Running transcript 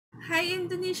Hi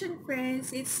Indonesian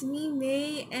friends, it's me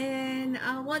May, and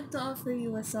I want to offer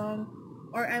you a song,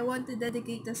 or I want to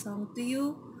dedicate a song to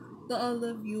you, to all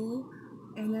of you.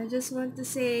 And I just want to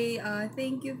say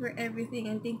thank you for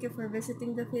everything, and thank you for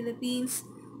visiting the Philippines.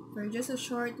 For just a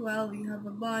short while, we have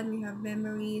a bond, we have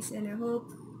memories, and I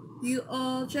hope you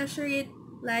all treasure it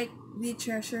like we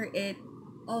treasure it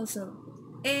also.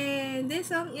 And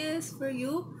this song is for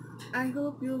you. I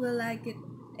hope you will like it,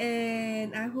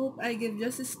 and I hope I give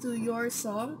justice to your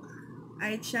song.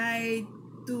 I tried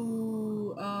to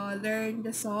learn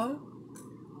the song,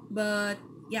 but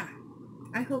yeah,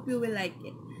 I hope you will like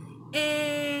it.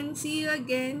 And see you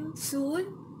again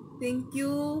soon. Thank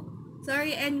you.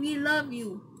 Sorry, and we love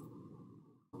you.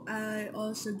 I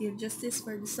also give justice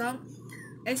for the song.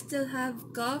 I still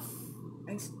have cough.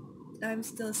 I'm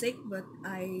still sick, but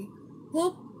I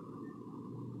hope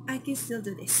I can still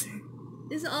do this.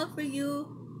 This is all for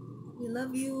you. We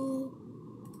love you.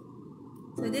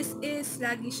 So this is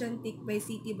Lagi SYANTIK by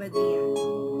Siti Badriah.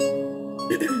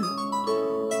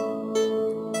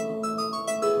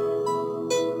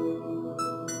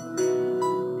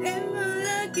 Emang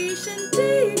lagi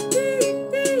cantik, tik,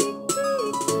 tik,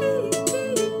 tik, tik, tik,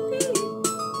 tik.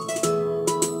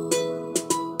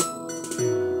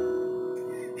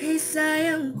 Hei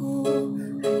sayangku,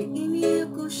 hari ini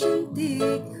aku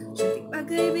cantik, cantik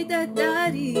bagai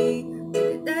bidadari,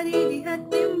 bidadari di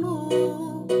hatimu.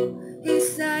 Hei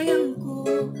sayangku,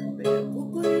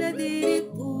 pukul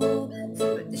diriku,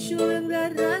 seperti seorang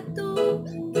ratu,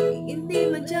 ingin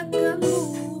dimanja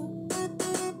kamu.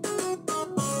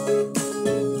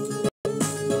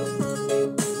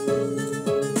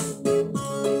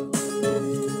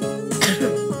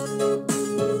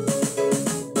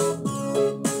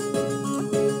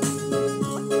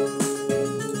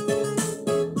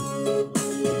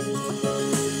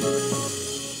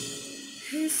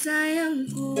 Hei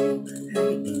sayangku,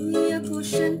 hari ini aku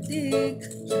cantik,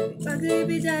 cantik bagai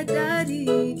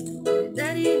bidadari,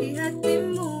 bidadari di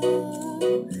hatimu.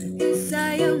 Hei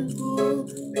sayangku,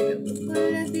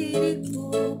 pukullah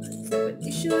diriku, seperti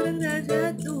seorang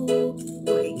ratu,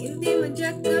 ku ingin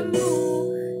dimanja kamu.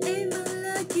 Emang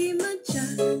lagi manja,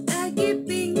 lagi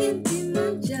pingin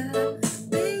dimanja,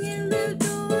 pengen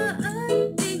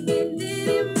berduaan, pengen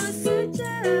dirimu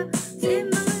saja.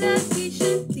 Emang lagi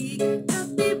cantik,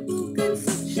 tapi bukan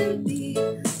sok cantik,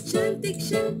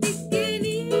 cantik-cantik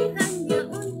ini hanya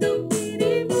untuk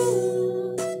dirimu.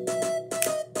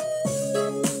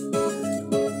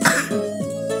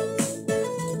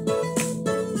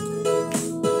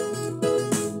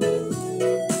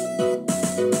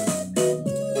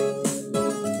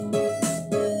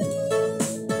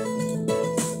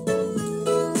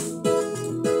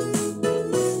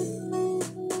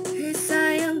 Hei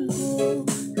sayangku,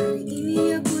 hari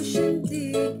ini aku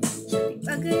cantik, cantik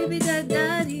bagai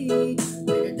bidadari,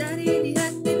 bidadari di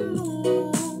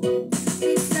hatimu.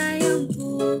 Hei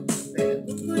sayangku,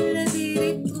 pukullah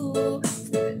diriku,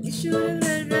 seperti seorang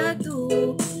ratu,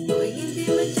 ku ingin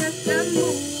dimanja kamu.